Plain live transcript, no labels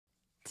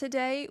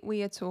Today,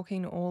 we are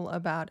talking all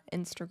about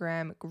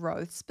Instagram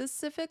growth,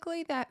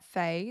 specifically that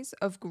phase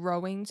of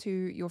growing to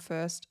your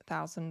first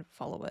 1,000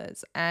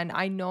 followers. And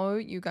I know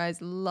you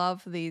guys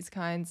love these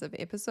kinds of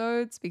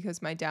episodes because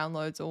my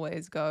downloads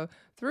always go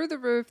through the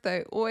roof.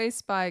 They always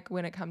spike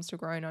when it comes to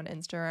growing on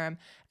Instagram.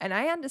 And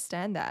I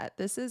understand that.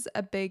 This is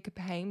a big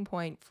pain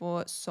point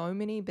for so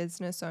many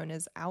business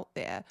owners out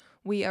there.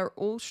 We are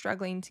all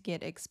struggling to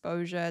get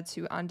exposure,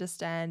 to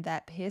understand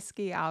that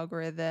pesky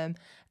algorithm.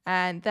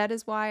 And that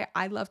is why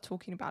I love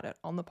talking about it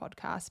on the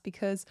podcast,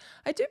 because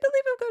I do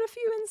believe I've got a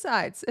few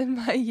insights in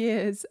my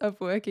years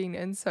of working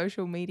in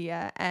social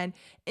media. And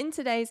in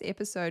today's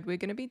episode, we're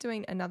going to be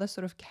doing another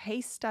sort of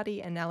case study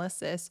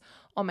analysis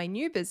on my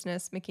new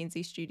business,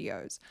 Mackenzie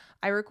Studios.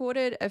 I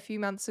recorded a few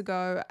months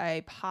ago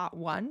a part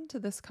 1 to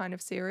this kind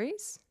of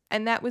series.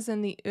 And that was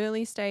in the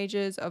early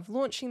stages of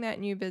launching that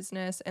new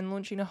business and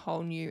launching a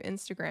whole new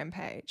Instagram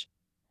page.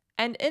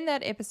 And in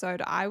that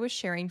episode, I was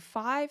sharing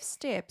 5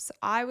 steps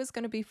I was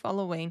going to be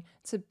following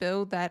to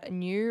build that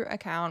new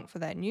account for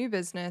that new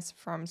business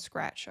from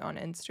scratch on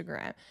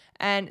Instagram.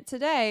 And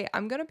today,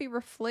 I'm going to be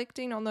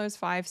reflecting on those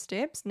 5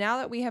 steps now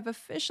that we have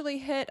officially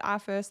hit our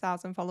first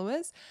 1,000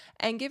 followers,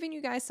 and giving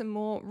you guys some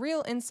more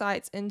real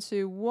insights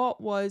into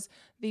what was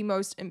the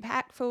most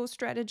impactful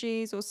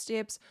strategies or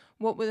steps,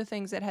 what were the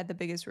things that had the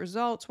biggest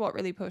results, what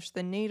really pushed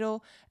the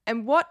needle,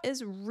 and what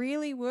is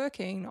really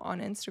working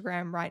on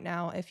Instagram right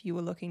now if you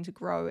were looking to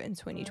grow in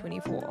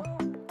 2024.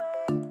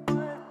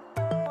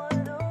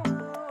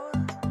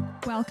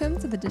 Welcome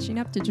to the Dishing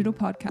Up Digital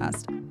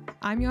podcast.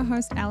 I'm your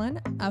host, Ellen,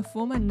 a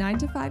former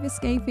 9-to-5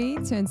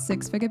 escapee turned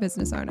 6-figure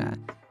business owner.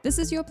 This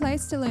is your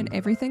place to learn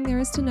everything there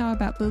is to know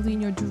about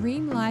building your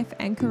dream life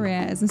and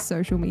career as a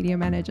social media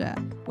manager.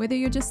 Whether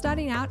you're just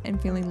starting out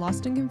and feeling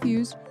lost and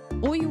confused,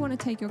 or you want to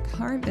take your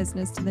current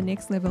business to the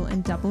next level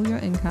and double your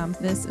income,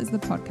 this is the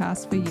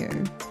podcast for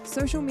you.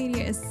 Social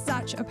media is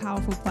such a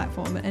powerful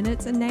platform, and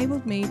it's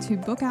enabled me to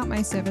book out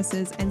my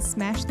services and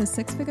smash the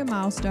 6-figure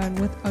milestone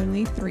with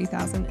only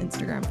 3,000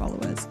 Instagram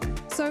followers.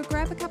 So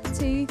grab a cup of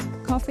tea,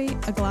 coffee,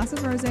 a glass of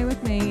rosé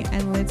with me,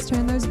 and let's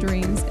turn those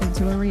dreams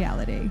into a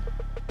reality.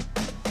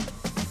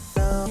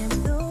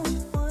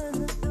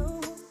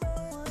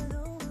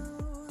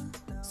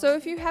 So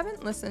if you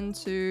haven't listened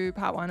to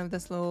part 1 of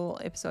this little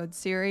episode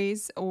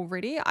series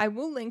already, I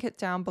will link it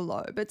down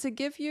below. But to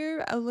give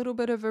you a little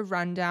bit of a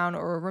rundown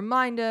or a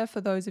reminder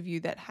for those of you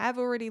that have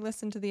already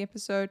listened to the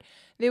episode,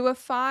 there were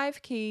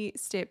 5 key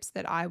steps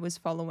that I was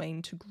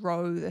following to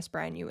grow this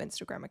brand new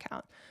Instagram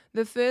account.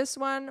 The first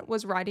one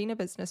was writing a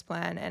business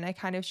plan, and I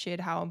kind of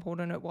shared how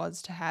important it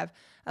was to have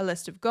a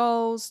list of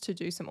goals, to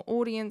do some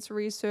audience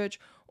research.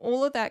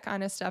 All of that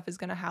kind of stuff is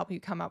going to help you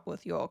come up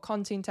with your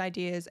content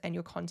ideas and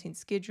your content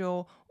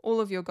schedule.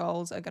 All of your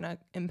goals are going to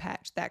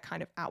impact that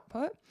kind of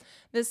output.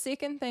 The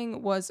second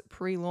thing was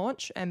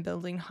pre-launch and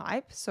building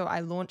hype. So I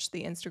launched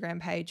the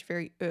Instagram page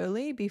very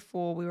early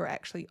before we were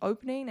actually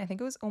opening. I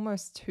think it was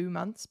almost 2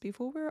 months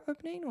before we were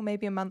opening, or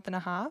maybe a month and a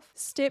half.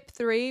 Step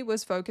 3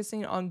 was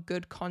focusing on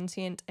good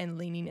content and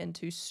leaning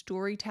into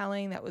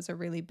storytelling. That was a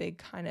really big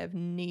kind of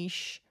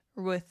niche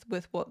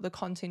with what the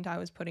content I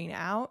was putting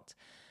out.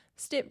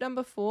 Step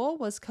number 4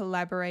 was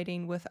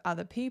collaborating with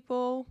other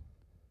people.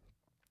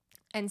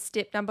 And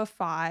step number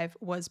 5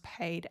 was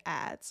paid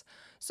ads.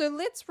 So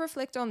let's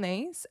reflect on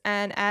these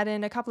and add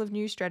in a couple of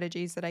new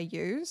strategies that I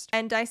used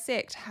and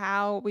dissect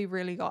how we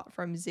really got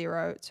from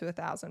 0 to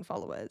 1,000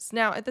 followers.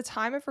 Now, at the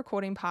time of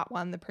recording part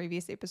 1, the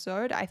previous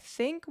episode, I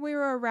think we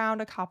were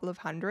around a couple of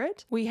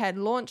hundred. We had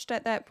launched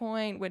at that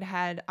point. We'd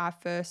had our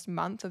first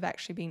month of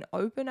actually being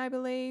open, I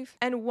believe.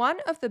 And one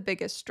of the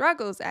biggest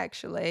struggles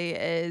actually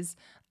is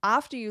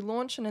after you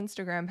launch an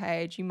Instagram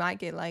page, you might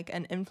get like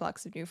an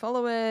influx of new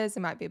followers.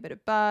 There might be a bit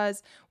of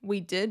buzz. We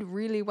did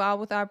really well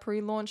with our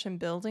pre-launch and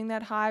building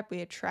that hype.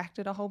 We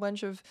attracted a whole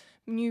bunch of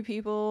new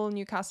people,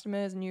 new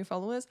customers, and new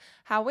followers.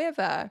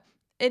 However,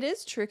 it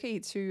is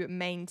tricky to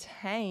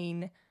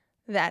maintain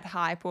that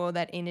hype or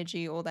that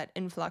energy or that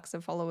influx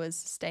of followers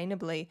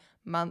sustainably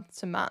month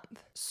to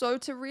month. So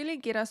to really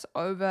get us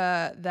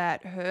over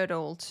that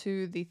hurdle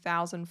to the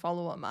 1,000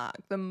 follower mark,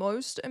 the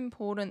most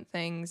important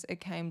things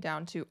it came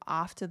down to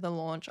after the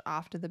launch,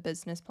 after the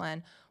business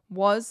plan,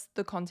 was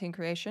the content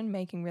creation,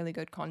 making really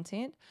good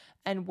content,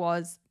 and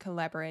was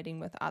collaborating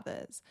with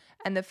others.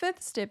 And the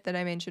 5th step that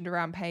I mentioned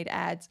around paid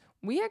ads,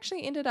 we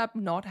actually ended up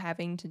not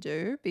having to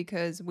do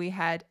because we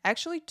had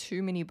actually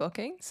too many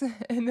bookings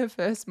in the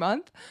first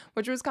month,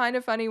 which was kind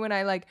of funny when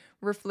I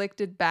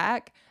reflected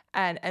back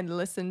and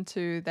listened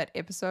to that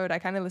episode. I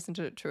kind of listened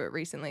to it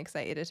recently because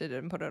I edited it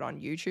and put it on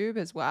YouTube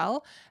as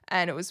well.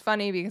 And it was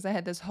funny because I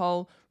had this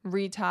whole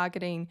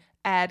retargeting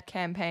ad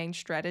campaign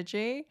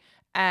strategy.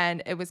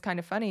 And it was kind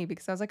of funny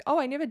because I was like, oh,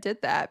 I never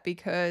did that,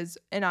 because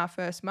in our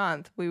first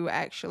month, we were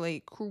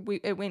actually,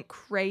 it went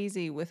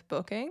crazy with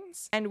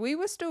bookings, and we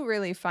were still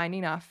really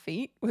finding our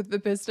feet with the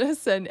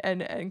business and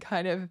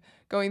kind of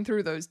going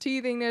through those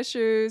teething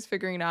issues,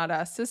 figuring out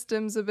our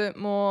systems a bit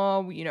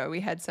more. We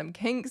had some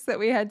kinks that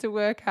we had to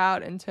work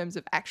out in terms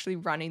of actually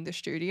running the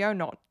studio,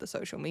 not the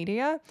social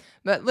media,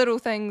 but little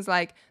things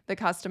like the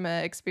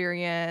customer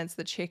experience,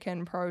 the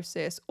check-in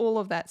process, all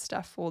of that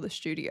stuff for the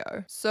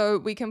studio. So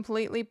we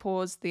completely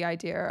paused the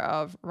idea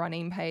of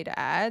running paid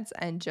ads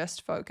and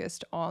just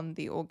focused on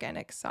the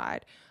organic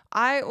side.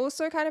 I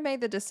also kind of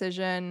made the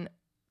decision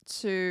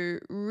to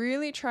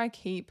really try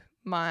keep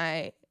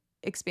my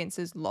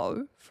expenses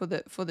low for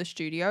the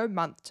studio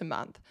month to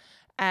month.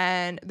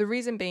 And the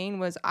reason being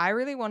was I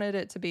really wanted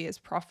it to be as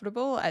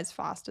profitable as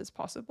fast as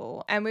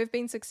possible. And we've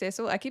been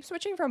successful. I keep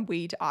switching from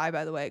we to I,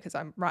 by the way, because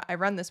I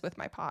run this with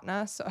my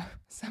partner. So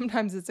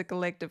sometimes it's a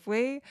collective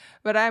we,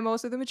 but I'm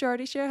also the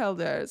majority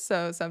shareholder.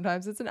 So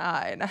sometimes it's an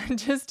I, and I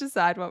just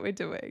decide what we're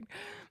doing.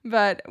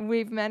 But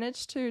we've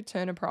managed to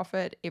turn a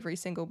profit every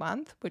single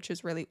month, which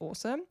is really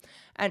awesome.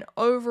 And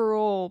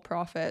overall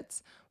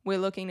profits, we're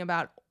looking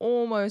about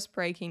almost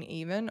breaking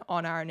even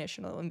on our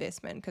initial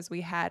investment because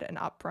we had an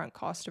upfront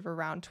cost of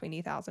around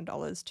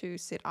 $20,000 to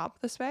set up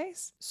the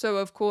space. So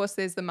of course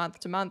there's the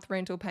month-to-month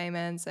rental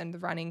payments and the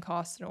running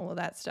costs and all of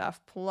that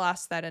stuff,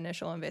 plus that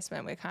initial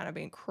investment we're kind of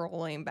been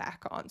crawling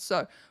back on.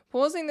 So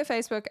pausing the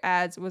Facebook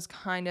ads was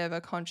kind of a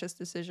conscious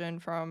decision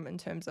from in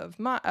terms of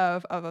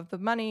the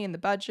money and the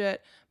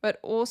budget, but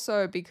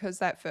also because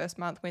that first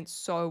month went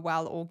so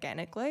well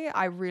organically,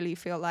 I really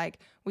feel like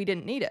we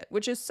didn't need it,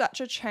 which is such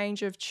a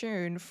change of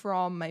tune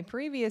from my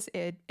previous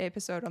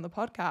episode on the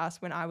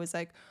podcast when I was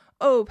like,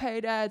 oh,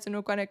 paid ads and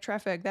organic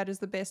traffic, that is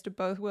the best of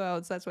both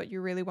worlds. That's what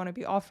you really want to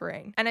be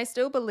offering. And I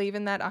still believe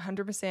in that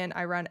 100%.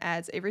 I run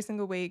ads every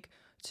single week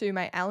to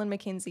my Alan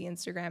McKenzie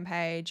Instagram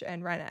page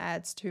and run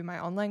ads to my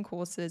online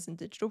courses and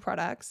digital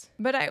products.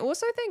 But I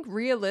also think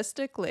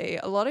realistically,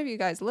 a lot of you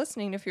guys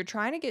listening, if you're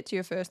trying to get to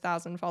your first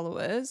 1,000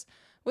 followers,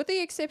 with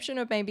the exception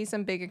of maybe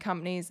some bigger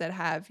companies that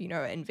have,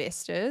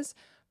 investors,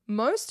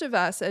 most of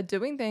us are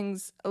doing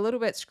things a little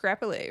bit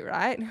scrappily,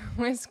 right?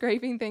 We're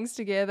scraping things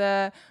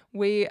together,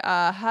 we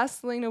are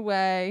hustling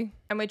away,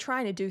 and we're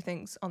trying to do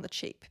things on the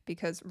cheap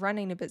because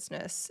running a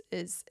business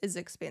is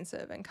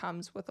expensive and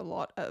comes with a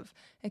lot of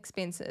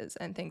expenses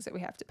and things that we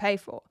have to pay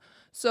for.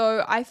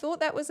 So I thought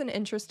that was an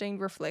interesting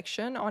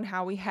reflection on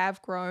how we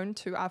have grown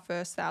to our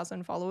first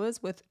 1,000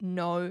 followers with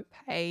no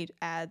paid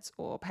ads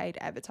or paid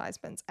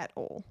advertisements at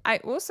all. I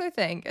also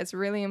think it's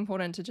really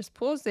important to just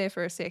pause there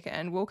for a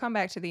second. We'll come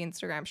back to the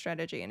Instagram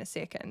strategy in a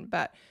second,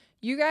 but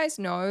you guys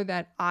know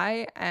that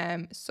I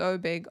am so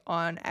big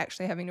on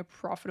actually having a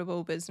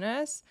profitable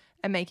business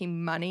and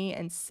making money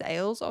and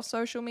sales off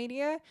social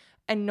media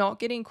and not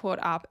getting caught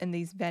up in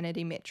these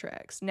vanity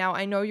metrics. Now,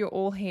 I know you're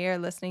all here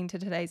listening to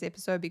today's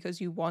episode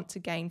because you want to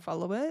gain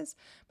followers,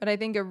 but I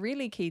think a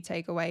really key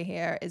takeaway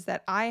here is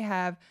that I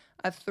have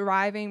a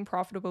thriving,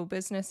 profitable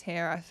business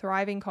here, a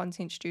thriving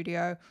content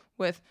studio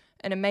with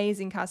an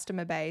amazing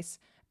customer base,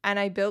 and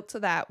I built to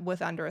that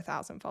with under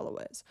 1,000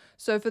 followers.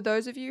 So for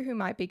those of you who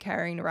might be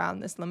carrying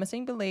around this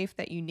limiting belief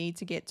that you need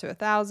to get to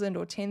 1,000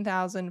 or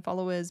 10,000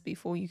 followers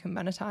before you can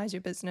monetize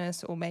your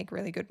business or make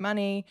really good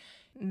money,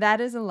 that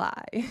is a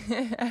lie.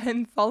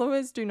 And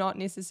followers do not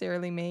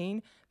necessarily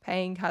mean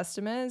paying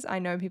customers. I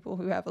know people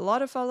who have a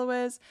lot of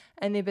followers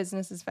and their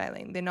business is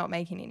failing. They're not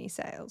making any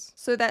sales.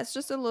 So that's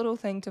just a little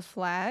thing to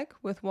flag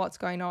with what's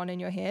going on in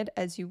your head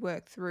as you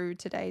work through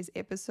today's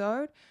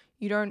episode.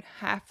 You don't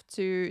have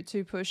to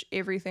push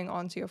everything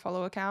onto your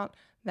follower count.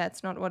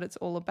 That's not what it's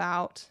all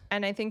about.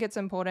 And I think it's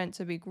important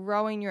to be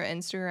growing your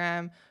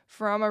Instagram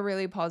from a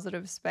really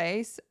positive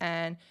space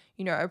and,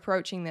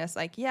 approaching this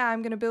like, yeah,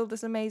 I'm going to build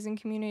this amazing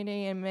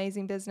community,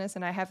 amazing business,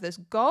 and I have this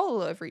goal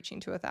of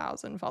reaching to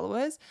 1,000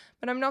 followers,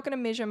 but I'm not going to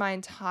measure my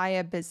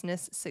entire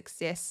business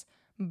success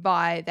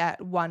by that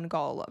one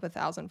goal of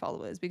 1,000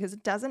 followers because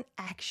it doesn't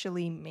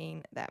actually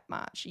mean that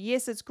much.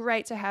 Yes, it's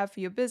great to have for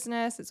your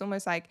business. It's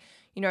almost like,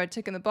 a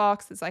tick in the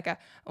box. It's like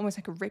almost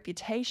like a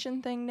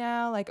reputation thing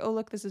now. Like, oh,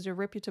 look, this is a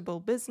reputable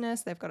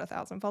business. They've got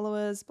 1,000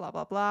 followers, blah,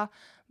 blah, blah.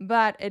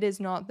 But it is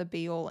not the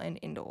be all and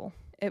end all.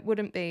 It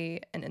wouldn't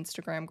be an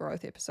Instagram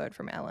growth episode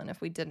from Ellen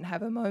if we didn't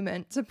have a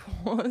moment to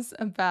pause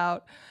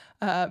about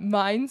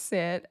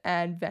mindset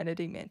and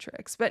vanity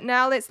metrics. But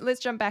now let's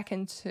jump back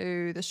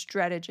into the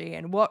strategy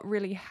and what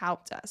really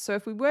helped us. So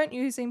if we weren't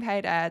using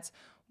paid ads,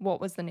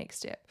 what was the next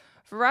step?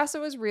 For us,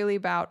 it was really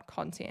about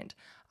content.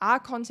 Our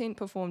content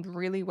performed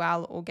really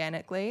well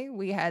organically.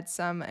 We had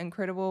some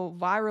incredible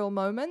viral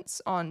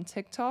moments on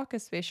TikTok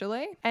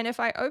especially. And if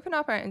I open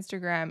up our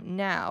Instagram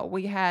now,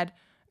 we've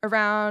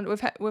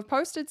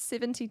posted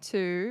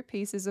 72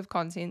 pieces of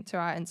content to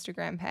our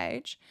Instagram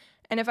page.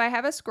 And if I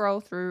have a scroll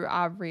through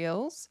our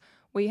reels,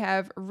 we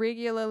have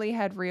regularly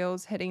had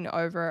reels hitting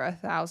over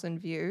 1,000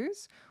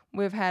 views.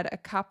 We've had a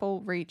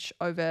couple reach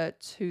over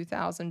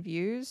 2,000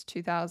 views,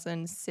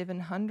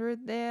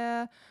 2,700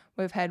 there.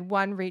 We've had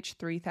one reach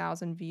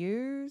 3,000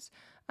 views.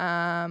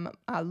 Our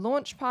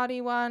launch party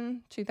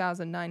one,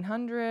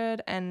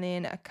 2,900, and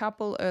then a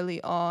couple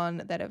early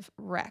on that have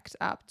racked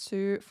up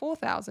to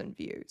 4,000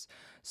 views.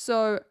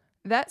 So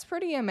that's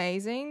pretty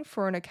amazing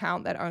for an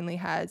account that only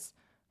has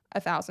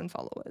 1,000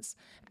 followers.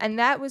 And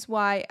that was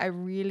why I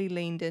really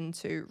leaned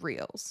into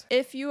Reels.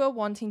 If you are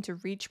wanting to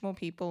reach more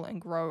people and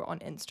grow on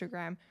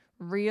Instagram,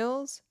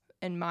 Reels,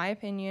 in my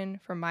opinion,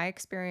 from my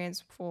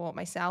experience for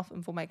myself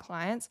and for my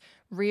clients,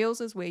 Reels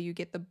is where you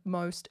get the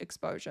most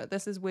exposure.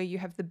 This is where you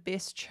have the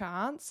best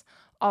chance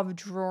of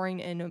drawing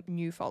in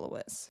new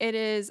followers. It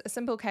is a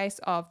simple case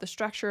of the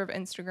structure of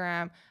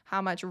Instagram,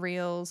 how much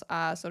Reels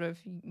are sort of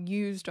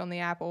used on the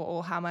app,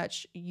 or how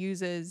much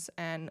users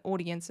and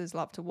audiences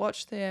love to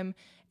watch them.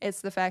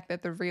 It's the fact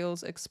that the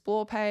Reels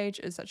Explore page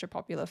is such a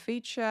popular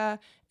feature.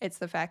 It's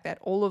the fact that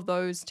all of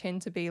those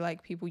tend to be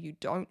like people you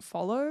don't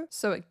follow.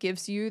 So it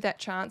gives you that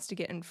chance to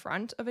get in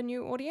front of a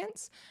new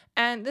audience.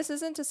 And this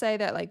isn't to say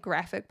that like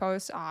graphic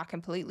posts are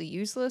completely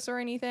useless or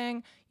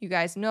anything. You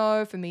guys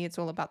know, for me, it's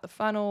all about the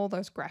funnel.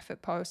 Those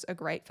graphic posts are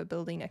great for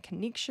building a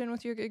connection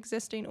with your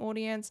existing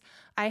audience.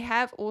 I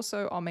have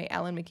also on my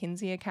Ellen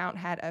McKenzie account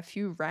had a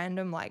few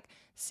random like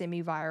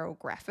semi-viral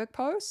graphic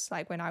posts.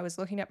 Like when I was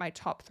looking at my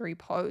top 3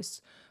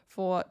 posts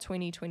for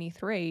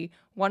 2023,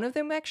 one of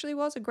them actually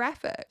was a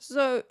graphic.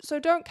 So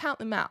don't count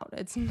them out.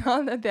 It's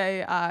not that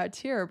they are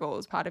terrible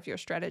as part of your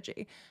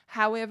strategy.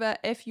 However,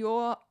 if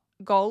your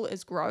goal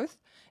is growth,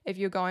 if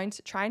you're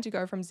trying to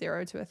go from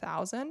 0 to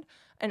 1,000,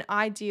 an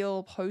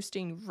ideal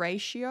posting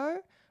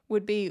ratio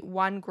would be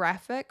 1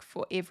 graphic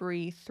for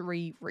every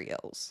 3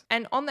 reels.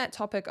 And on that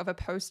topic of a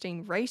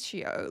posting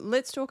ratio,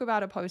 let's talk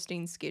about a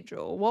posting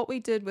schedule. What we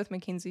did with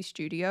Mackenzie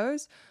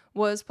Studios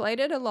was played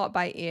it a lot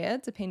by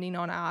ear depending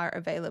on our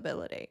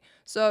availability.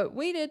 So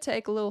we did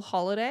take a little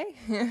holiday.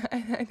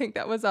 I think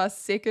that was our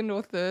 2nd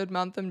or 3rd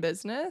month in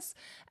business.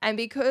 And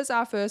because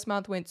our first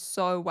month went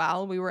so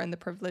well, we were in the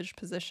privileged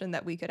position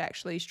that we could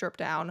actually strip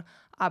down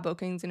our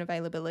bookings and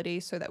availability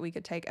so that we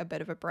could take a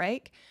bit of a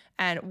break.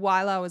 And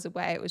while I was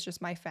away, it was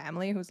just my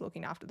family who was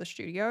looking after the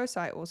studio.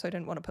 So I also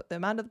didn't want to put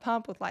them under the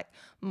pump with like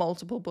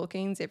multiple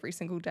bookings every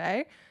single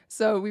day.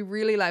 So we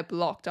really like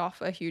blocked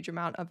off a huge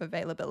amount of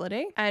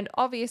availability. And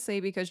obviously,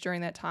 because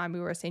during that time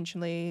we were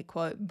essentially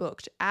quote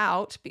booked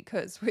out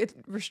because we'd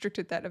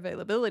restricted that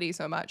availability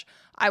so much,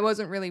 I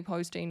wasn't really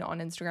posting on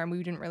Instagram.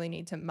 We didn't really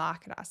need to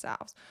market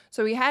ourselves.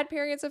 So we had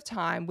periods of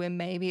time where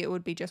maybe it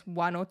would be just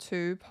 1 or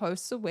 2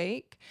 posts a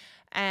week.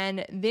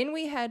 And then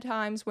we had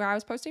times where I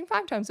was posting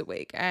 5 times a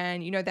week.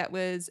 And, you know, that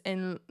was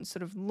in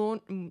sort of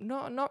launch,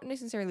 not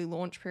necessarily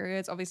launch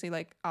periods, obviously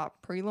like our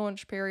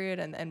pre-launch period.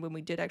 And when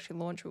we did actually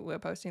launch, we were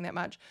posting that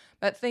much.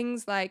 But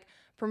things like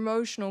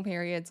promotional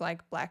periods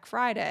like Black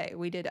Friday,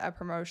 we did a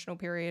promotional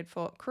period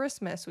for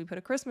Christmas. We put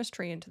a Christmas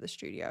tree into the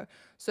studio.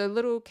 So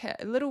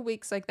little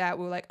weeks like that,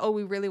 we were like, oh,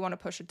 we really want to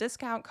push a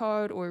discount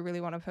code, or we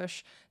really want to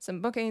push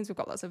some bookings. We've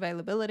got lots of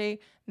availability.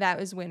 That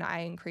was when I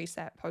increased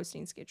that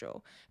posting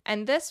schedule.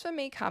 And this for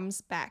me comes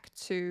back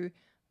to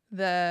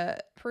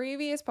the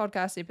previous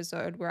podcast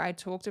episode where I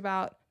talked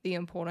about the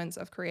importance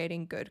of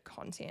creating good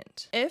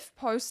content. If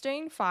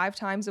posting 5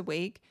 times a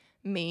week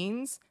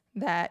means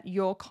that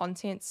your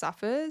content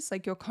suffers,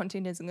 like your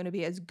content isn't going to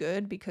be as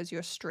good because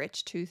you're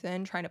stretched too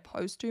thin trying to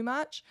post too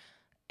much,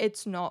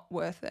 it's not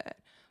worth it.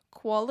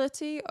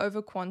 Quality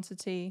over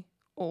quantity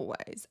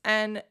always.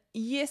 And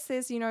yes,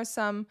 there's,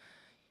 some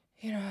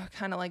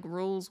kind of like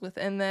rules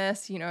within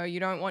this. You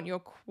don't want your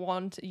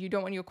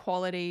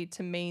quality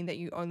to mean that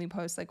you only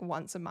post like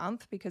once a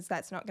month, because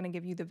that's not going to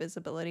give you the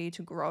visibility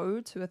to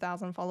grow to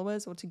 1,000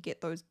 followers or to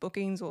get those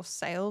bookings or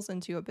sales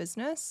into your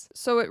business.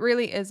 So it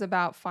really is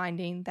about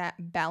finding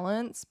that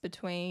balance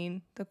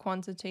between the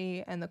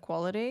quantity and the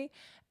quality.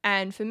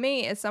 And for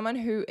me, as someone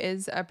who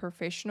is a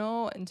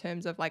professional in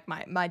terms of like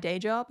my day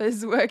job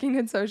is working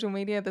in social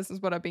media, this is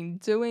what I've been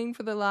doing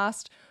for the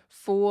last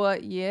 4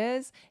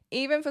 years.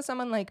 Even for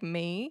someone like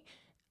me,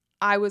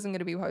 I wasn't going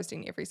to be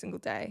posting every single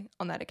day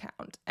on that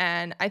account.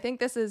 And I think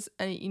this is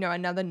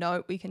another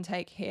note we can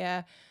take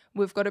here.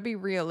 We've got to be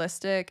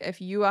realistic. If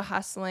you are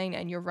hustling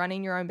and you're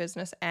running your own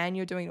business and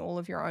you're doing all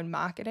of your own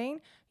marketing,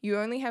 you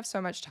only have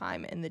so much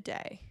time in the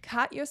day.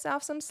 Cut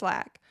yourself some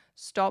slack.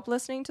 Stop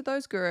listening to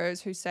those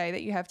gurus who say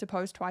that you have to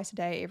post twice a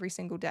day every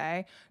single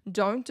day.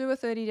 Don't do a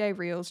 30-day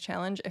Reels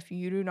challenge if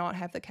you do not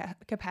have the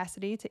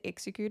capacity to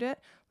execute it.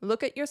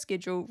 Look at your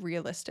schedule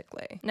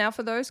realistically. Now,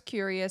 for those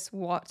curious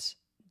what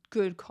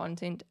good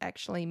content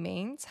actually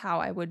means,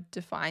 how I would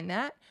define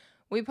that,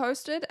 we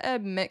posted a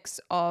mix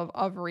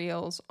of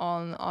reels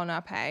on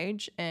our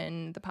page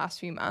in the past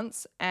few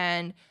months,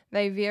 and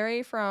they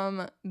vary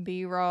from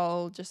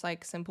B-roll, just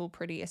like simple,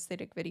 pretty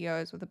aesthetic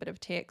videos with a bit of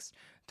text,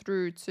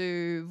 through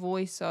to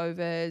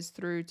voiceovers,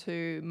 through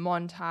to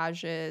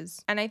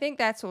montages. And I think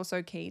that's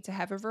also key, to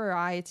have a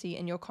variety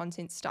in your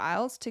content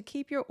styles to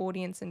keep your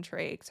audience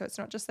intrigued. So it's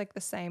not just like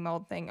the same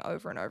old thing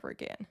over and over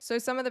again. So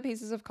some of the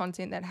pieces of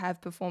content that have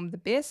performed the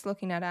best,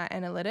 looking at our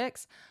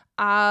analytics,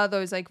 are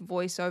those like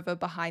voiceover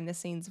behind the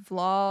scenes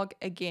vlog.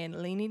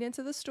 Again, leaning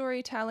into the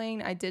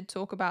storytelling. I did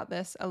talk about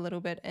this a little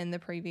bit in the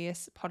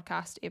previous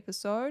podcast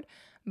episode,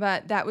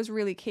 But that was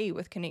really key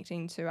with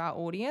connecting to our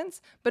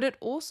audience. But it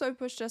also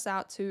pushed us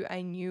out to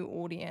a new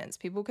audience.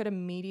 People could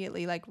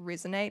immediately like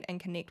resonate and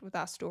connect with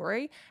our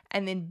story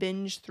and then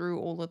binge through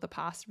all of the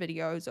past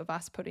videos of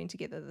us putting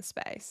together the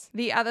space.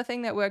 The other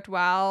thing that worked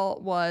well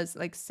was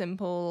like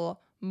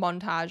simple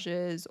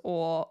montages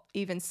or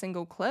even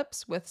single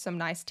clips with some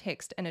nice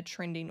text and a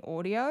trending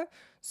audio.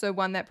 So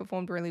one that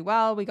performed really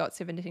well, we got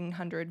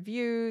 1,700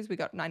 views, we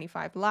got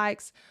 95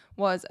 likes,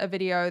 was a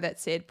video that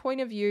said,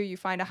 point of view, you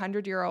find a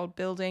 100-year-old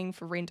building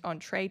for rent on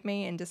Trade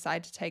Me and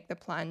decide to take the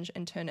plunge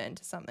and turn it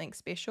into something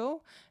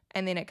special.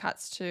 And then it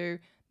cuts to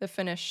the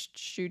finished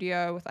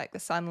studio with like the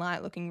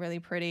sunlight looking really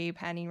pretty,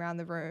 panning around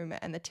the room,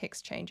 and the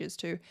text changes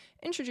to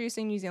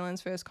introducing New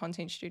Zealand's first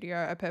content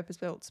studio, a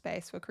purpose-built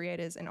space for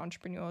creators and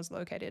entrepreneurs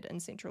located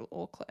in central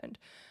Auckland.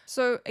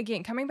 So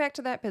again, coming back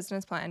to that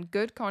business plan,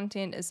 good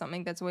content is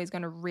something that's always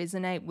going to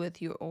resonate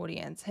with your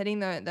audience, hitting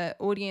the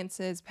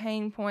audience's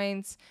pain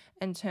points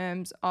in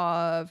terms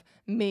of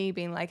me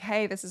being like,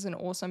 hey, this is an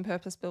awesome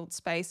purpose-built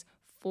space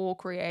for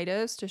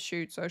creators to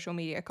shoot social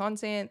media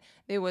content.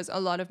 There was a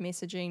lot of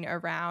messaging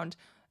around,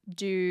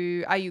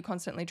 are you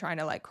constantly trying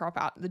to like crop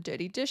out the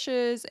dirty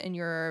dishes in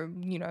your,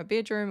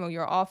 bedroom or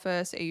your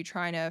office? Are you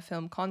trying to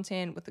film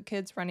content with the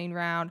kids running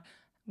around?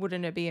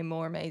 Wouldn't it be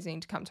more amazing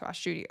to come to our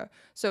studio?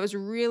 So it was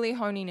really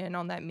honing in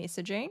on that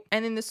messaging.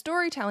 And then the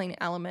storytelling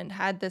element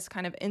had this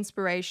kind of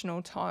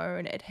inspirational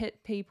tone. It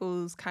hit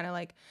people's kind of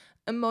like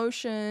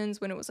emotions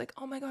when it was like,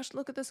 oh my gosh,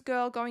 look at this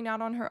girl going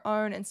out on her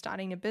own and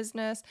starting a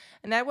business.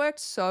 And that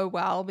worked so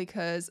well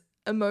because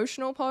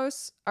emotional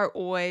posts are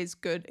always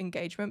good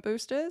engagement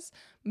boosters,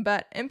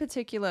 but in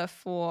particular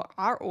for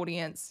our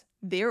audience,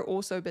 they're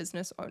also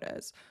business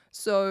owners.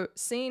 So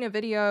seeing a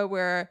video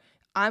where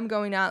I'm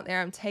going out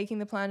there, I'm taking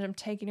the plunge, I'm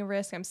taking a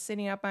risk, I'm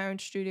setting up my own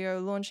studio,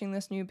 launching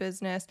this new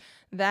business,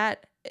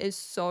 that is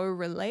so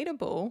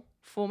relatable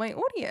for my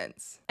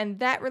audience. And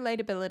that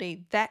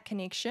relatability, that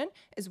connection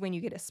is when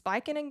you get a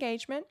spike in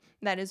engagement.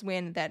 That is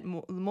when that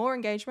more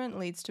engagement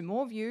leads to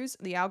more views.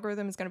 The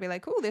algorithm is going to be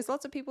like, oh, there's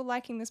lots of people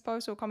liking this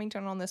post or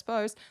commenting on this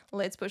post.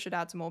 Let's push it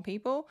out to more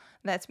people.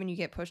 That's when you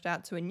get pushed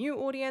out to a new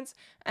audience.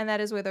 And that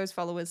is where those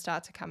followers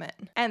start to come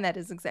in. And that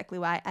is exactly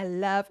why I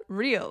love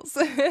Reels.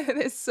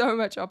 There's so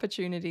much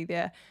opportunity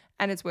there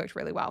and it's worked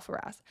really well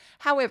for us.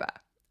 However,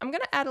 I'm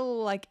going to add a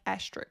little like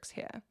asterisk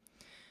here.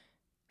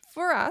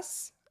 For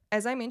us,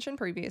 as I mentioned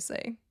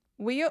previously,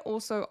 we are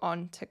also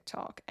on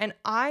TikTok. And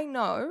I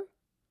know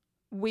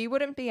we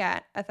wouldn't be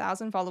at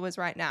 1,000 followers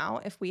right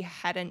now if we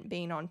hadn't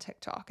been on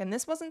TikTok. And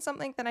this wasn't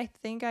something that I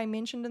think I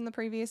mentioned in the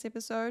previous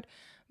episode,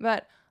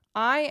 but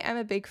I am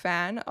a big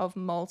fan of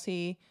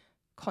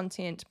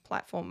multi-content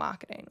platform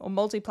marketing or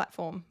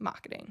multi-platform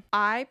marketing.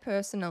 I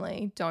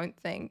personally don't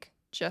think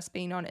just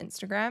being on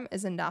Instagram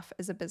is enough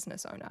as a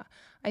business owner.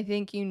 I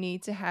think you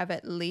need to have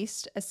at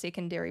least a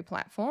secondary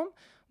platform.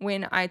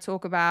 When I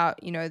talk about,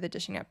 the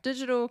Dishing Up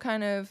Digital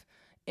kind of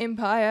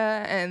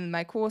empire and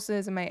my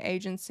courses and my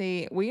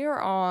agency, we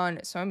are on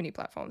so many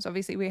platforms.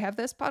 Obviously, we have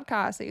this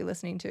podcast that you're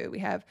listening to. We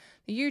have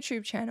the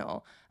YouTube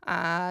channel.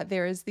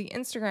 There is the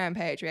Instagram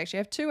page. We actually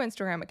have 2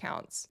 Instagram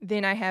accounts.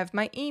 Then I have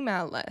my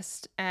email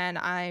list, and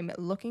I'm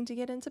looking to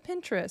get into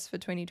Pinterest for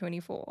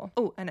 2024.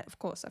 Oh, and of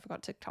course, I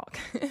forgot TikTok.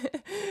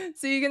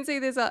 So you can see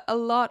there's a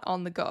lot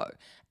on the go.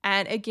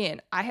 And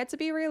again, I had to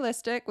be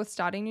realistic with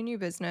starting a new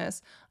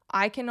business.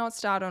 I cannot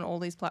start on all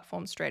these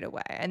platforms straight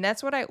away. And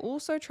that's what I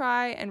also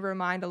try and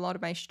remind a lot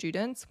of my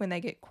students when they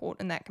get caught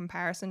in that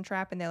comparison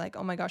trap and they're like,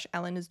 oh my gosh,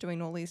 Ellen is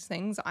doing all these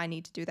things. I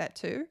need to do that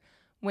too.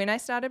 When I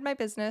started my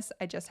business,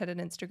 I just had an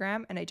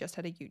Instagram and I just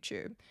had a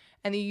YouTube.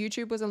 And the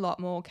YouTube was a lot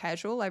more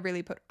casual. I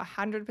really put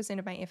 100%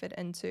 of my effort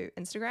into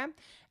Instagram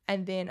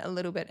and then a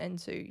little bit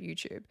into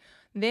YouTube.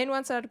 Then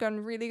once I'd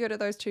gotten really good at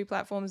those 2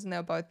 platforms and they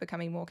were both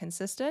becoming more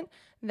consistent,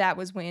 that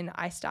was when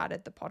I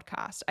started the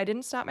podcast. I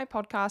didn't start my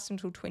podcast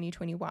until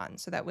 2021.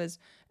 So that was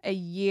a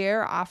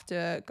year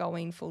after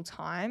going full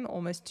time,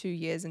 almost 2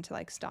 years into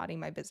like starting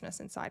my business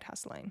and side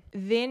hustling.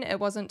 Then it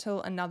wasn't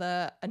until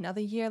another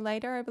year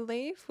later, I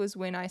believe, was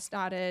when I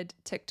started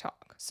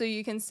TikTok. So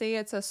you can see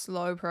it's a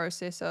slow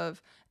process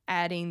of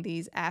adding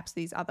these apps,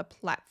 these other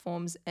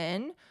platforms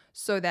in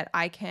so that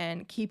I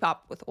can keep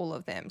up with all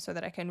of them, so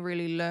that I can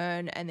really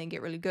learn and then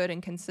get really good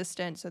and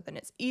consistent. So then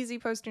it's easy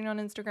posting on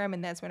Instagram,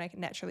 and that's when I can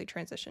naturally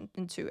transition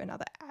into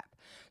another app.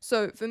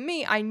 So for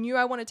me, I knew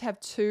I wanted to have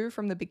 2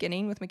 from the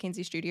beginning with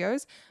Mackenzie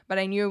Studios, but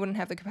I knew I wouldn't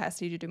have the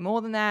capacity to do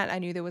more than that. I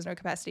knew there was no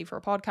capacity for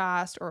a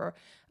podcast or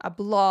a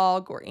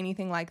blog or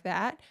anything like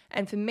that.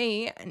 And for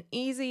me, an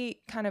easy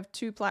kind of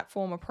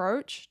 2-platform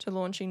approach to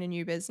launching a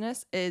new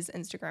business is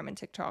Instagram and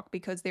TikTok,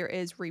 because there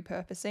is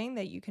repurposing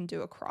that you can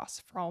do across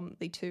from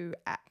the 2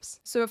 apps.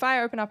 So if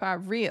I open up our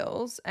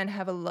Reels and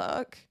have a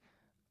look,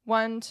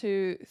 1,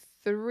 2,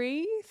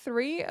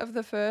 3 of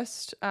the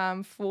first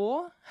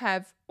 4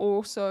 have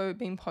also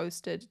been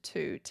posted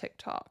to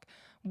TikTok.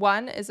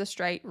 1 is a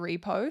straight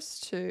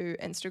repost to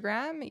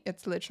Instagram.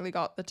 It's literally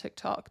got the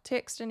TikTok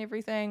text and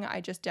everything. I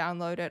just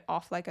download it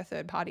off like a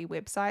third-party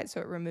website, so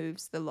it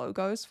removes the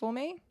logos for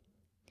me.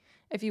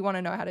 If you want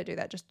to know how to do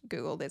that, just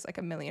Google. There's like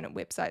a million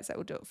websites that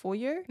will do it for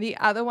you. The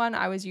other one,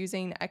 I was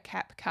using a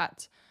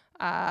CapCut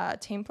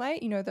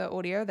template, the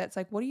audio that's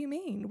like, what do you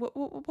mean?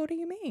 What do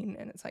you mean?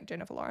 And it's like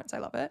Jennifer Lawrence. I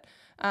love it.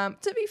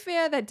 To be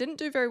fair, that didn't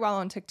do very well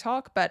on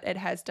TikTok, but it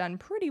has done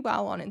pretty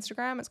well on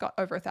Instagram. It's got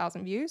over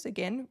 1,000 views.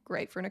 Again,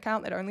 great for an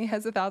account that only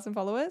has 1,000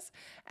 followers.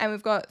 And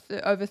we've got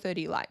over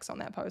 30 likes on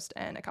that post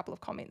and a couple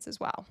of comments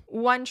as well.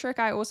 One trick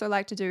I also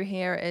like to do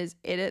here is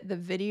edit the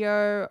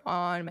video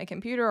on my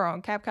computer or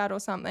on CapCut or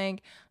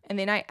something. And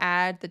then I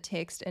add the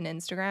text in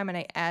Instagram and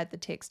I add the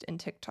text in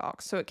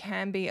TikTok. So it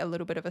can be a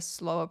little bit of a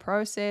slower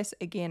process.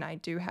 Again, I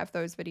do have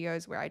those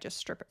videos where I just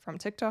strip it from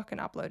TikTok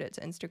and upload it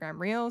to Instagram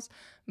Reels.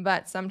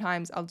 But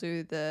sometimes I'll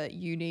do the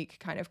unique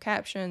kind of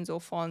captions or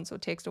fonts or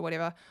text or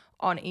whatever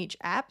on each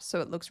app,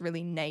 so it looks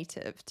really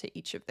native to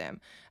each of them.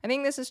 I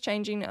think this is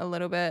changing a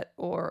little bit,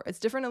 or it's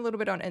different a little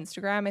bit on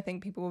Instagram. I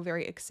think people were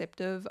very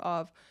acceptive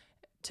of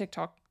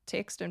TikTok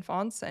text and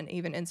fonts, and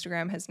even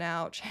Instagram has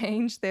now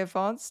changed their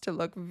fonts to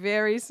look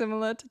very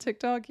similar to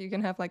TikTok. You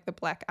can have like the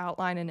black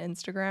outline in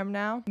Instagram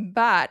now,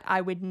 but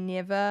I would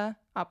never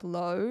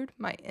upload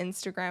my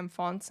Instagram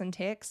fonts and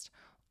text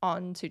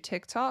onto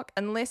TikTok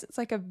unless it's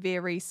like a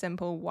very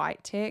simple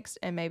white text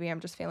and maybe I'm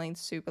just feeling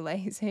super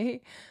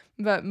lazy.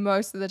 But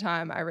most of the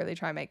time I really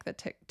try and make the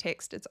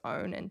text its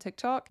own in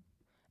TikTok.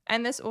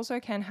 And this also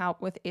can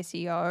help with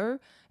SEO.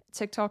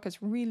 TikTok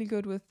is really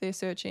good with their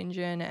search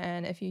engine,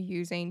 and if you're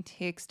using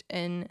text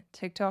in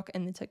TikTok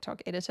in the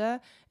TikTok editor,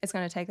 it's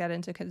going to take that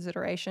into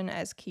consideration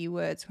as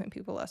keywords when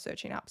people are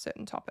searching up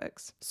certain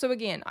topics. So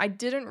again, I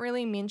didn't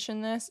really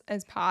mention this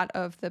as part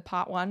of the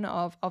part one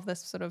of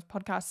this sort of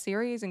podcast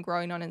series and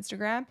growing on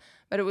Instagram,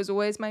 but it was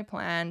always my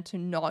plan to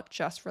not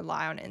just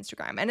rely on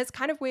Instagram. And it's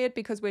kind of weird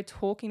because we're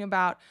talking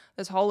about,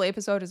 this whole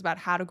episode is about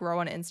how to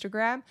grow on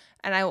Instagram,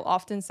 and I will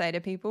often say to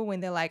people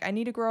when they're like, I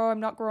need to grow, I'm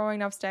not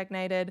growing, I've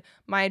stagnated,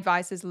 my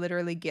advice is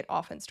literally get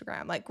off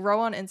Instagram. Like,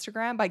 grow on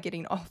Instagram by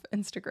getting off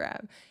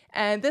Instagram.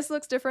 And this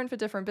looks different for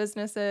different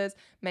businesses.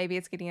 Maybe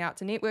it's getting out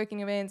to networking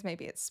events.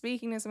 Maybe it's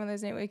speaking to some of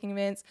those networking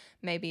events.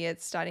 Maybe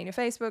it's starting a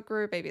Facebook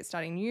group. Maybe it's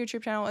starting a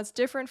YouTube channel. It's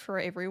different for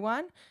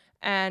everyone.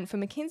 And for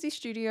Mackenzie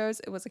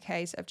Studios, it was a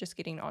case of just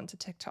getting onto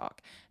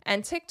TikTok.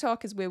 And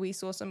TikTok is where we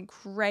saw some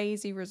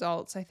crazy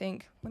results. I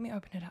think, let me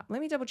open it up.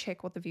 Let me double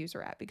check what the views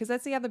are at, because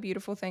that's the other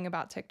beautiful thing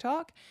about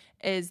TikTok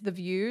is the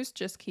views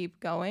just keep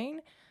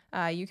going.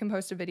 You can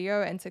post a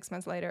video and 6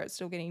 months later, it's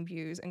still getting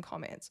views and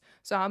comments.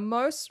 So our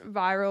most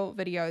viral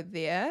video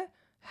there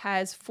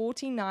has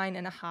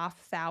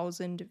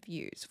 49,500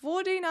 views.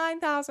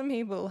 49,000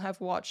 people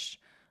have watched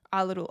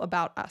our little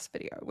About Us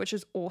video, which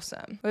is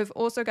awesome. We've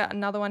also got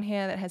another one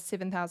here that has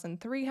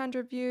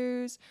 7,300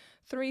 views,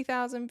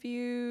 3,000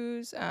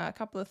 views, a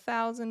couple of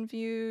thousand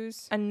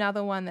views.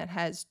 Another one that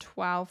has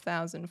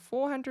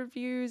 12,400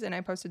 views, and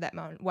I posted that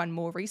one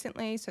more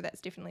recently, so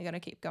that's definitely going to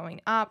keep going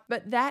up.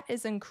 But that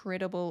is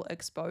incredible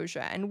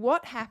exposure. And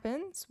what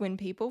happens when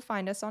people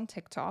find us on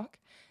TikTok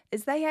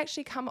is they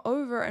actually come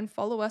over and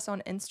follow us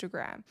on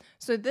Instagram.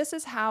 So this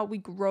is how we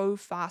grow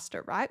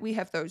faster, right? We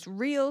have those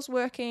reels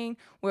working,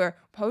 we're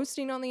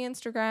posting on the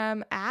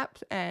Instagram app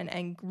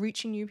and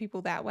reaching new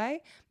people that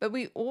way, but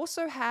we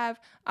also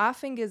have our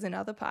fingers in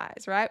other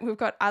pies, right? We've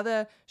got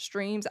other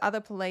streams,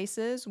 other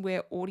places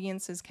where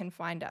audiences can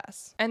find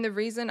us. And the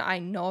reason I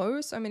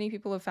know so many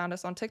people have found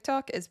us on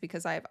TikTok is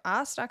because I have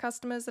asked our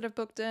customers that have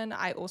booked in.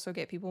 I also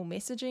get people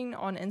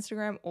messaging on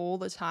Instagram all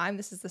the time.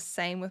 This is the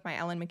same with my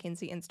Ellen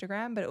Mackenzie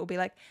Instagram, but it will be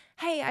like,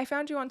 hey, I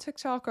found you on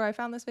TikTok, or I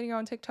found this video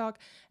on TikTok.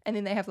 And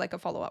then they have like a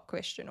follow-up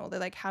question, or they're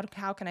like,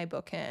 how can I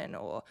book in?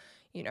 Or,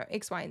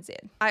 X, Y, and Z.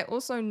 I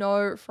also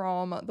know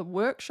from the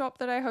workshop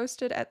that I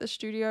hosted at the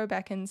studio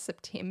back in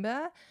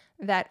September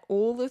that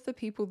all of the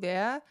people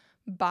there,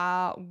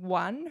 bar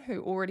one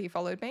who already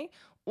followed me,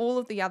 all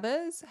of the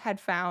others had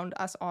found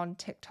us on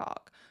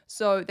TikTok.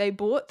 So they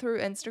bought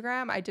through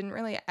Instagram. I didn't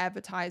really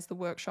advertise the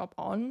workshop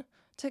on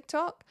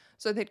TikTok.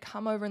 So they'd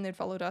come over and they'd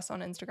followed us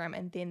on Instagram,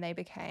 and then they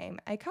became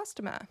a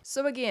customer.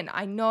 So again,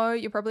 I know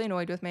you're probably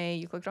annoyed with me.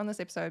 You clicked on this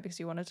episode because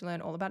you wanted to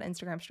learn all about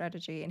Instagram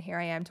strategy, and here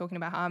I am talking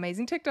about how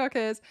amazing TikTok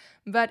is,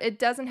 but it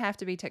doesn't have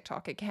to be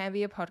TikTok. It can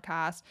be a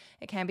podcast,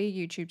 it can be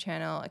a YouTube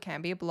channel, it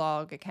can be a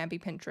blog, it can be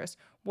Pinterest,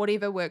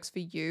 whatever works for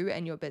you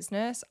and your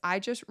business. I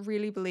just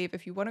really believe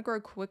if you want to grow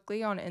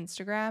quickly on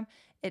Instagram,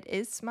 it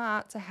is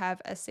smart to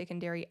have a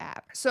secondary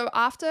app. So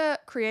after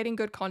creating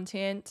good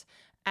content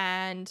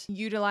and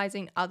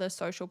utilizing other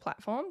social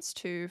platforms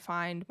to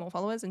find more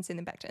followers and send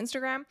them back to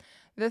Instagram,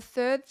 the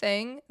third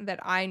thing that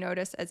I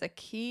noticed as a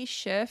key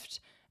shift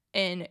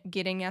in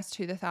getting us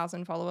to the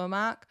 1,000 follower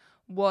mark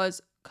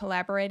was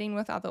collaborating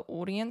with other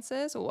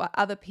audiences or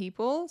other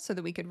people so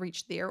that we could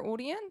reach their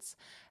audience,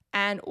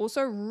 and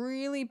also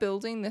really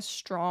building this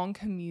strong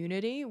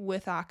community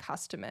with our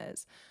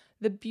customers.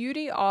 The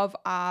beauty of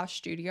our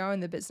studio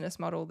and the business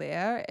model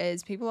there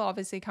is people are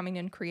obviously coming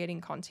in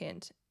creating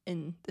content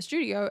in the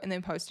studio and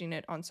then posting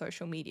it on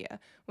social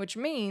media, which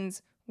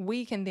means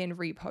we can then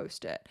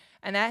repost it.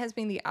 And that has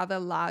been the other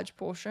large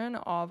portion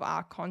of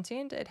our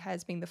content. It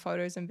has been the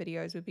photos and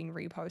videos we've been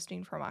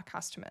reposting from our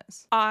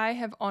customers. I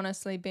have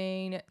honestly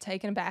been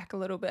taken aback a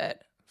little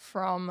bit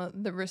from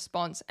the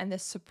response and the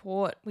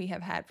support we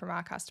have had from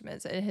our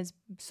customers. It has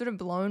sort of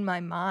blown my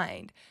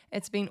mind.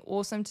 It's been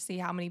awesome to see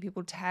how many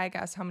people tag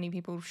us, how many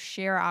people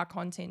share our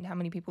content, how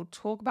many people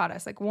talk about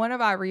us. Like one of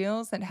our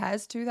reels that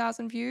has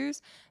 2,000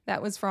 views,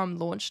 that was from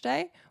launch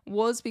day,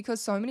 was because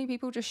so many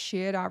people just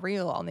shared our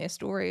reel on their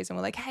stories and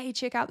were like, hey,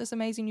 check out this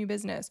amazing new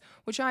business,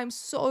 which I'm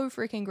so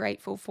freaking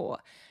grateful for.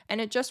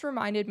 And it just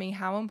reminded me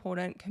how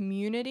important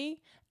community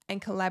and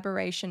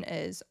collaboration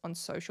is on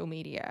social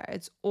media.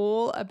 It's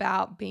all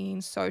about being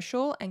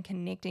social and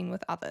connecting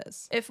with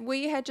others. If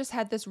we had just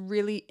had this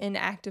really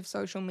inactive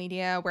social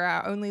media where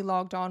I only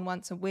logged on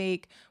once a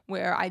week,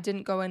 where I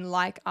didn't go and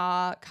like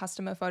our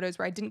customer photos,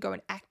 where I didn't go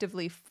and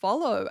actively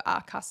follow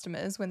our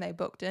customers when they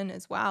booked in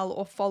as well,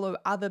 or follow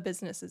other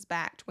businesses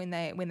backed when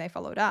they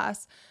followed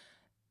us,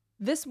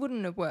 this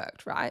wouldn't have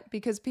worked, right?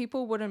 Because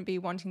people wouldn't be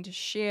wanting to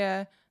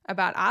share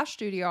about our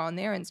studio on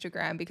their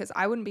Instagram because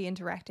I wouldn't be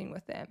interacting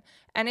with them.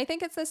 And I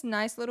think it's this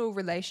nice little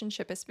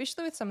relationship,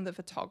 especially with some of the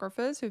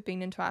photographers who've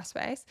been into our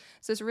space.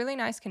 So it's a really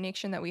nice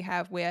connection that we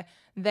have where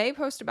they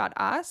post about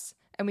us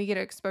and we get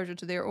exposure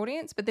to their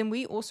audience, but then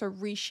we also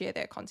reshare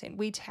their content.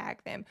 We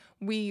tag them,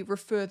 we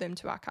refer them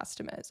to our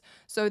customers.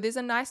 So there's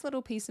a nice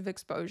little piece of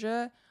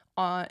exposure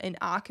in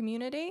our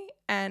community,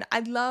 and I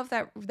love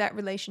that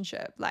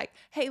relationship. Like,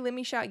 hey, let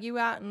me shout you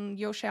out and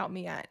you'll shout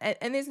me out.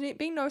 And there's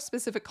been no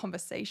specific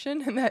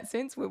conversation in that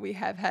sense where we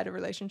have had a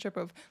relationship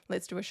of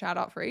let's do a shout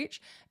out for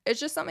each. It's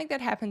just something that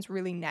happens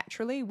really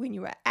naturally when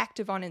you are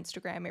active on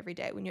Instagram every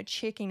day, when you're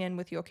checking in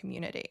with your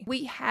community.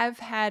 We have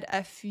had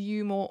a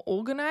few more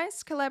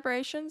organized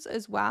collaborations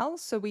as well.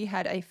 So we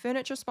had a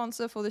furniture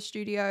sponsor for the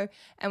studio,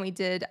 and we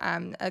did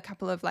a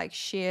couple of like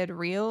shared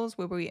reels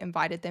where we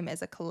invited them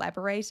as a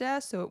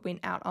collaborator. So it went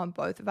out on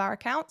both of our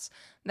accounts.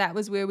 That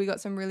was where we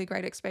got some really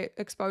great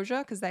exposure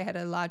because they had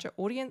a larger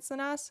audience than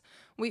us.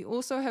 We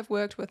also have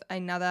worked with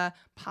another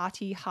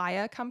party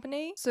hire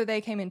company. So they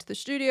came into the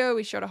studio,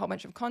 we shot a whole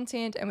bunch of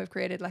content, and we've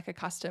created like a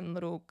custom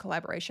little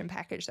collaboration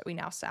package that we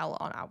now sell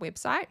on our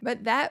website.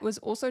 But that was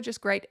also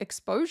just great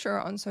exposure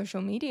on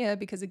social media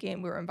because,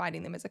 again, we were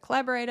inviting them as a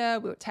collaborator,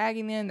 we were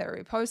tagging them, they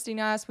were reposting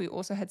us. We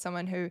also had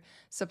someone who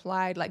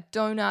supplied like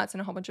donuts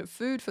and a whole bunch of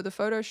food for the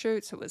photo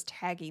shoot, so it was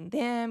tagging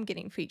them,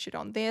 getting featured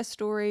on their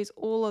stories,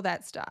 all of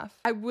that stuff.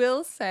 I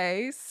will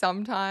say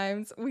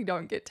sometimes we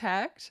don't get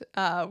tagged,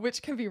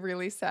 which can be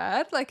really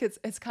sad. Like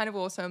it's kind of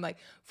awesome. Like,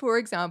 for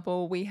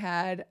example, we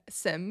had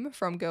Sim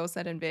from Girls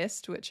That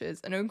Invest, which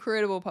is an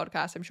incredible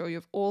podcast. I'm sure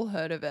you've all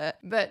heard of it.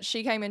 But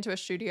she came into a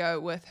studio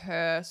with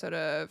her sort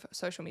of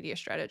social media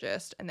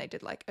strategist and they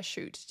did like a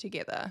shoot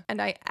together.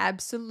 And I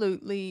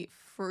absolutely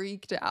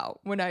freaked out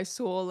when I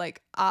saw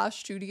like our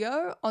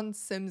studio on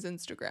Sim's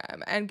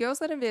Instagram. And Girls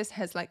That Invest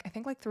has like, I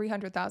think like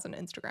 300,000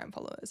 Instagram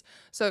followers.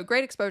 So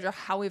great exposure.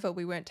 However,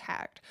 we weren't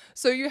tagged.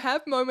 So you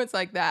have moments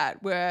like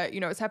that where,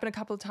 you know, it's happened a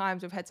couple of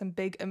times. We've had some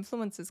big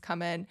influencers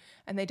come in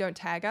and they don't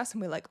tag us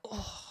and we're like,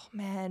 oh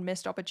man,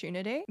 missed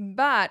opportunity.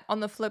 But on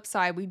the flip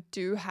side, we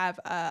do have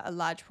a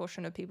large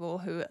portion of people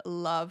who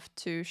love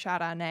to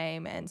shout our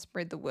name and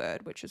spread the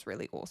word, which is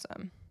really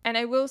awesome. And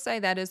I will say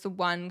that is the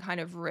one kind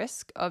of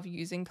risk of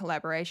using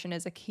collaboration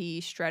as a key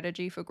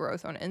strategy for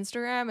growth on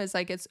Instagram is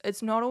like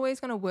it's not always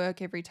going to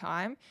work every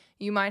time.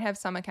 You might have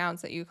some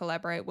accounts that you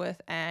collaborate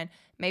with and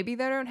maybe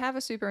they don't have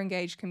a super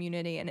engaged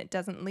community and it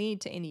doesn't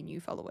lead to any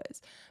new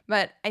followers.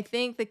 But I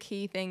think the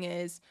key thing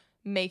is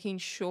making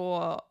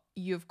sure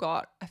you've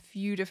got a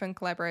few different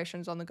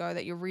collaborations on the go,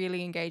 that you're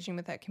really engaging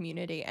with that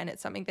community, and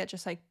it's something that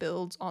just like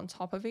builds on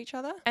top of each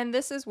other. And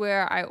this is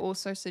where I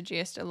also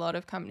suggest a lot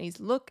of companies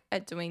look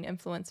at doing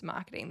influencer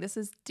marketing. This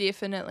is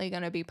definitely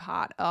going to be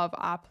part of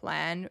our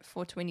plan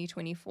for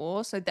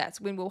 2024. So that's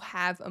when we'll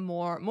have a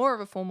more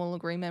of a formal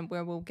agreement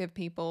where we'll give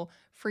people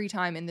free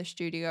time in the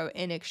studio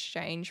in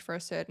exchange for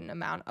a certain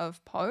amount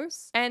of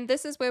posts. And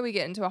this is where we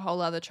get into a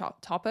whole other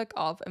topic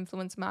of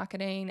influence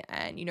marketing.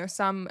 And, you know,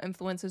 some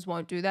influencers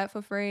won't do that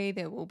for free.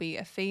 There will be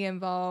a fee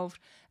involved.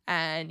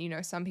 And, you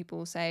know, some people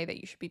will say that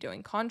you should be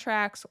doing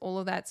contracts, all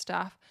of that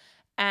stuff.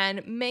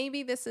 And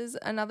maybe this is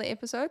another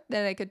episode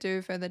that I could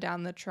do further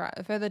down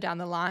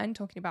the line,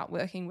 talking about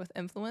working with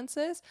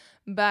influencers.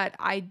 But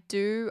I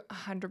do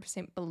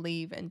 100%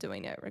 believe in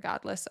doing it,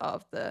 regardless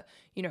of the,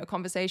 you know,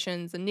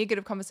 conversations, the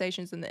negative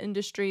conversations in the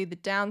industry, the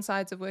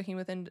downsides of working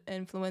with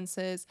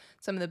influencers,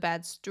 some of the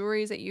bad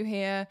stories that you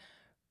hear.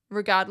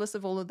 Regardless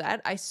of all of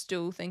that, I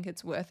still think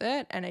it's worth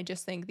it. And I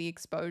just think the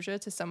exposure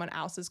to someone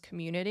else's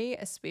community,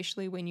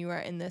 especially when you are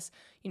in this,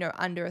 you know,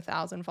 under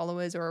 1,000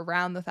 followers or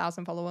around the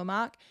 1,000 follower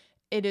mark,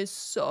 it is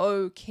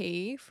so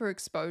key for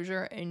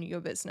exposure in your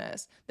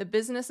business. The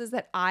businesses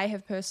that I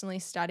have personally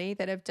studied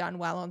that have done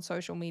well on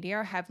social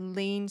media have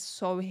leaned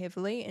so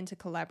heavily into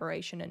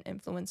collaboration and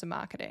influencer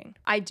marketing.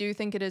 I do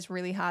think it is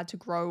really hard to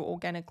grow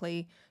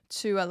organically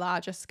to a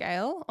larger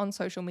scale on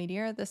social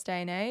media at this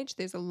day and age.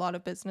 There's a lot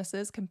of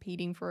businesses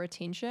competing for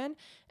attention.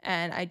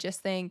 And I just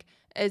think,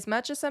 as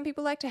much as some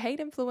people like to hate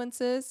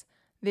influencers,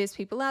 there's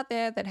people out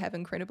there that have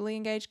incredibly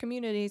engaged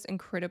communities,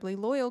 incredibly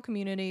loyal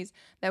communities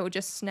that will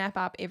just snap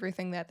up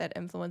everything that that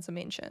influencer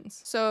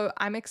mentions. So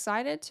I'm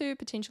excited to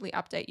potentially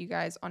update you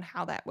guys on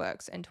how that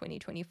works in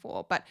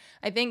 2024. But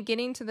I think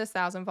getting to this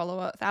 1,000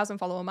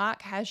 follower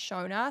mark has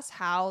shown us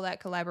how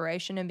that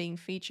collaboration and being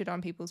featured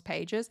on people's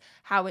pages,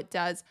 how it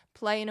does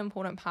play an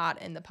important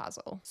part in the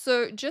puzzle.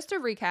 So just to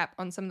recap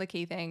on some of the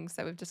key things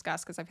that we've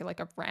discussed, because I feel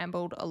like I've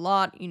rambled a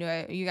lot. You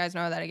guys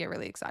know that I get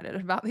really excited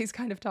about these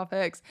kind of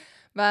topics.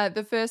 But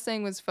the first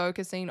thing was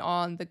focusing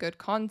on the good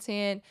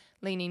content,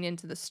 leaning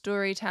into the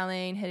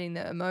storytelling, hitting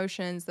the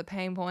emotions, the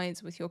pain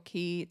points with your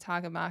key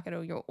target market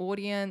or your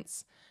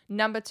audience.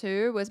 Number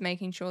 2 was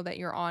making sure that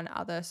you're on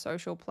other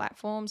social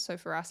platforms. So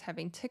for us,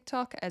 having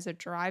TikTok as a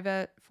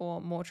driver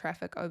for more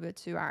traffic over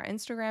to our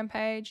Instagram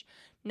page.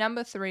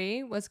 Number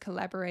 3 was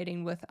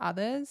collaborating with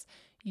others,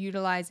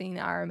 utilizing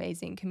our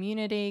amazing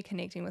community,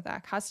 connecting with our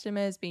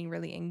customers, being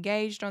really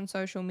engaged on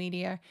social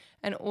media,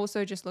 and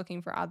also just looking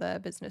for other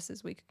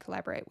businesses we could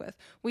collaborate with.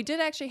 We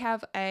did actually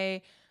have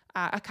a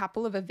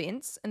couple of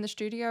events in the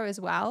studio as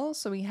well.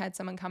 So we had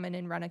someone come in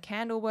and run a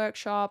candle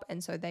workshop.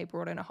 And so they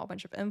brought in a whole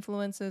bunch of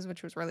influencers,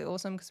 which was really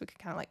awesome because we could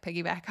kind of like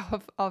piggyback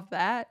off of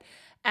that.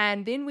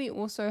 And then we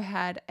also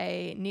had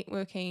a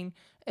networking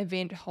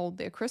event hold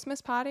their Christmas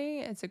party.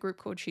 It's a group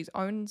called She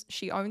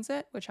Owns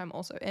It, which I'm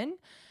also in.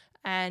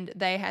 And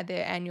they had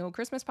their annual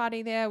Christmas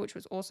party there, which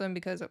was awesome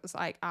because it was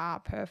like our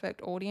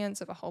perfect audience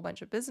of a whole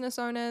bunch of business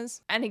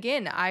owners. And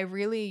again, I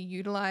really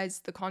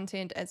utilized the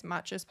content as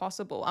much as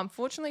possible.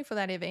 Unfortunately for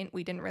that event,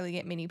 we didn't really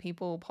get many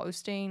people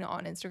posting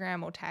on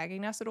Instagram or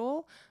tagging us at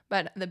all.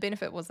 But the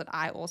benefit was that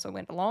I also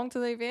went along to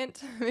the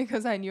event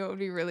because I knew it would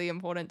be really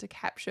important to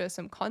capture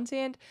some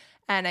content.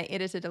 And I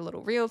edited a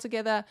little reel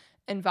together,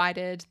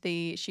 invited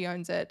the She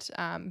Owns It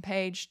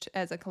page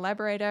as a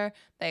collaborator.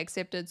 They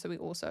accepted, so we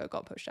also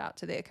got pushed out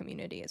to their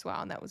community as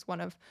well. And that was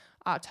one of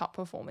our top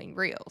performing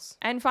reels.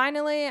 And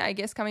finally, I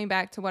guess coming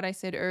back to what I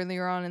said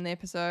earlier on in the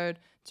episode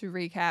to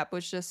recap,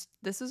 was just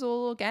this is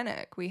all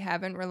organic. We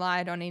haven't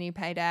relied on any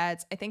paid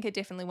ads. I think I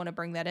definitely want to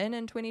bring that in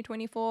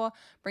 2024,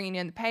 bringing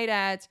in the paid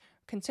ads,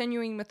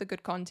 continuing with the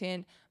good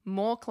content,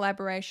 more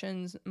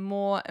collaborations,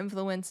 more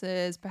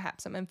influencers,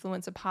 perhaps some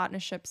influencer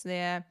partnerships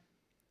there.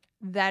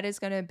 That is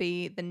going to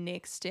be the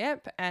next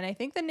step. And I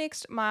think the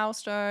next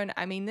milestone,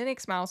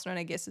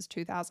 I guess, is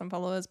 2,000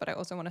 followers, but I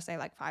also want to say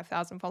like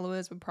 5,000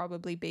 followers would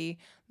probably be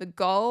the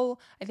goal.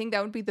 I think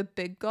that would be the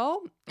big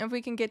goal. If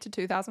we can get to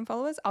 2,000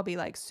 followers, I'll be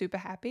like super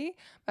happy.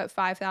 But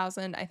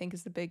 5,000, I think,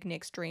 is the big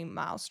next dream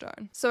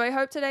milestone. So I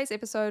hope today's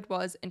episode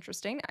was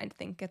interesting. I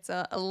think it's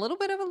a little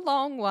bit of a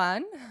long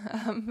one,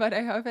 but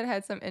I hope it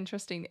had some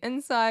interesting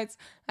insights.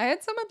 I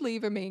had someone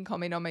leave a mean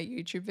comment on my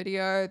YouTube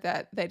video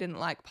that they didn't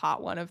like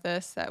part 1 of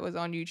this that was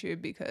on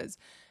YouTube because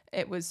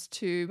it was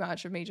too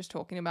much of me just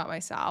talking about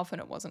myself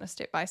and it wasn't a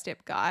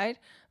step-by-step guide.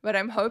 But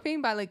I'm hoping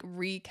by like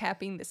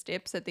recapping the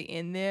steps at the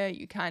end there,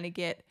 you kind of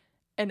get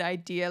an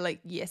idea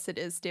like, yes, it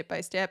is step by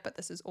step, but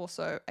this is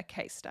also a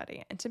case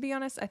study. And to be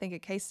honest, I think a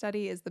case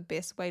study is the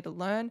best way to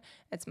learn.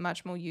 It's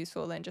much more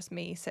useful than just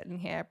me sitting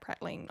here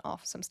prattling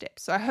off some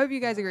steps. So I hope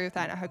you guys agree with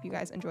that. And I hope you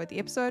guys enjoyed the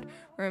episode.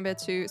 Remember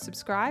to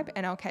subscribe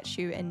and I'll catch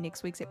you in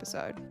next week's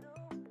episode.